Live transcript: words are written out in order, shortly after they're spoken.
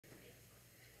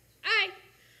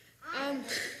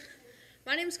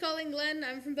My name's Colleen Glenn.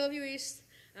 I'm from Bellevue East.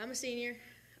 I'm a senior.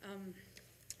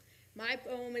 My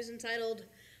poem is entitled,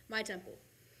 My Temple.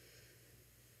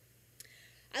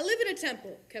 I live in a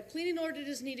temple, kept clean and ordered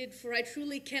as needed, for I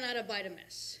truly cannot abide a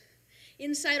mess.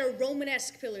 Inside are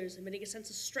Romanesque pillars, emitting a sense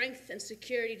of strength and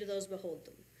security to those behold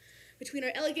them. Between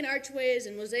our elegant archways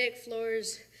and mosaic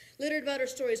floors, littered about are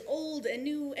stories old and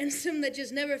new, and some that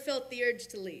just never felt the urge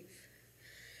to leave.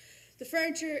 The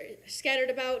furniture scattered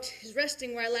about is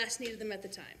resting where I last needed them at the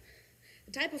time.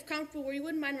 The type of comfortable where you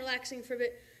wouldn't mind relaxing for a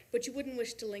bit, but you wouldn't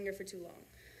wish to linger for too long.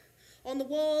 On the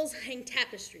walls hang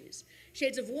tapestries,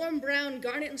 shades of warm brown,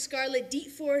 garnet and scarlet, deep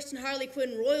forest and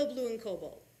harlequin, royal blue and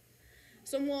cobalt.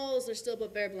 Some walls are still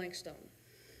but bare blank stone.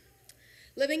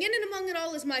 Living in and among it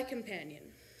all is my companion.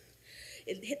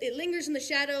 It lingers in the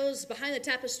shadows, behind the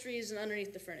tapestries, and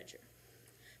underneath the furniture.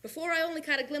 Before I only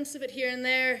caught a glimpse of it here and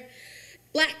there,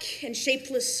 black and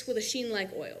shapeless with a sheen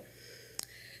like oil.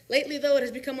 Lately, though, it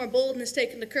has become more bold and has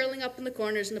taken to curling up in the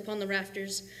corners and upon the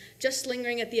rafters, just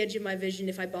lingering at the edge of my vision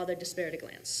if I bothered to spare it a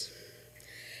glance.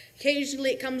 Occasionally,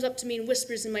 it comes up to me and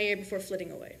whispers in my ear before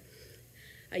flitting away.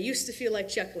 I used to feel like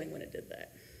chuckling when it did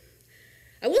that.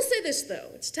 I will say this,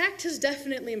 though. Its tact has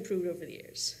definitely improved over the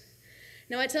years.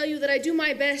 Now, I tell you that I do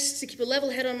my best to keep a level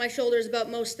head on my shoulders about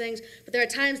most things, but there are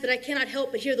times that I cannot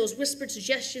help but hear those whispered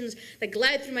suggestions that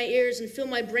glide through my ears and fill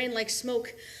my brain like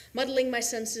smoke, muddling my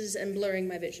senses and blurring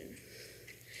my vision.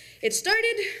 It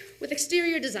started with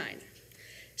exterior design.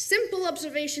 Simple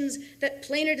observations that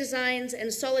plainer designs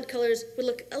and solid colors would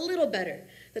look a little better,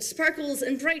 that sparkles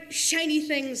and bright, shiny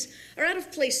things are out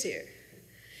of place here.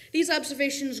 These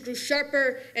observations grew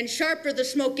sharper and sharper, the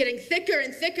smoke getting thicker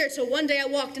and thicker, so one day I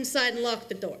walked inside and locked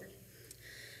the door.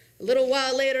 A little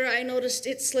while later, I noticed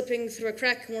it slipping through a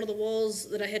crack in one of the walls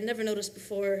that I had never noticed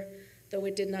before, though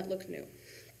it did not look new.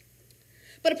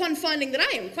 But upon finding that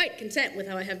I am quite content with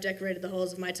how I have decorated the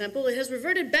halls of my temple, it has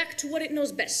reverted back to what it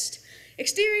knows best,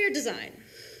 exterior design.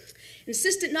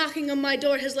 Insistent knocking on my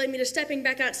door has led me to stepping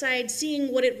back outside,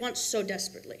 seeing what it wants so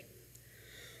desperately.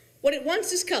 What it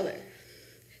wants is color.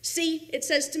 See, it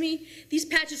says to me, these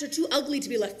patches are too ugly to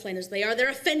be left plain as they are. They're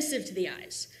offensive to the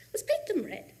eyes. Let's paint them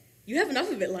red. You have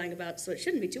enough of it lying about, so it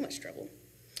shouldn't be too much trouble.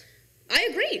 I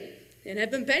agreed, and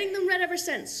have been painting them red ever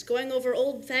since, going over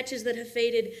old thatches that have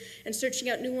faded and searching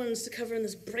out new ones to cover in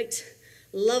this bright,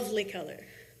 lovely color.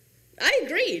 I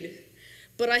agreed,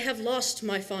 but I have lost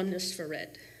my fondness for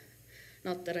red.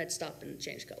 Not that I'd stop and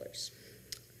change colors.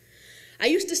 I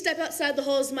used to step outside the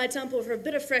halls of my temple for a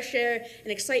bit of fresh air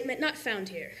and excitement not found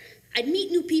here. I'd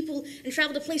meet new people and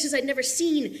travel to places I'd never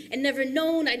seen and never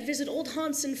known. I'd visit old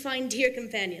haunts and find dear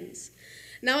companions.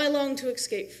 Now I long to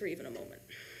escape for even a moment.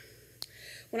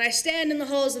 When I stand in the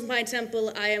halls of my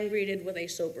temple, I am greeted with a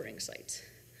sobering sight.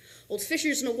 Old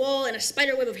fissures in a wall and a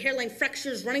spiderweb of hairline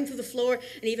fractures running through the floor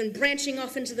and even branching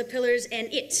off into the pillars,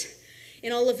 and it,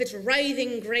 in all of its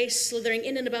writhing grace, slithering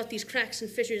in and about these cracks and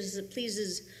fissures as it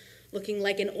pleases, looking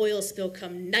like an oil spill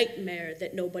come nightmare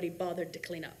that nobody bothered to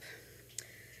clean up.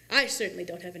 I certainly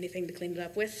don't have anything to clean it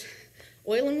up with.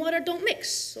 Oil and water don't mix,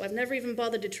 so I've never even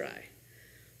bothered to try.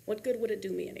 What good would it do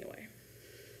me anyway?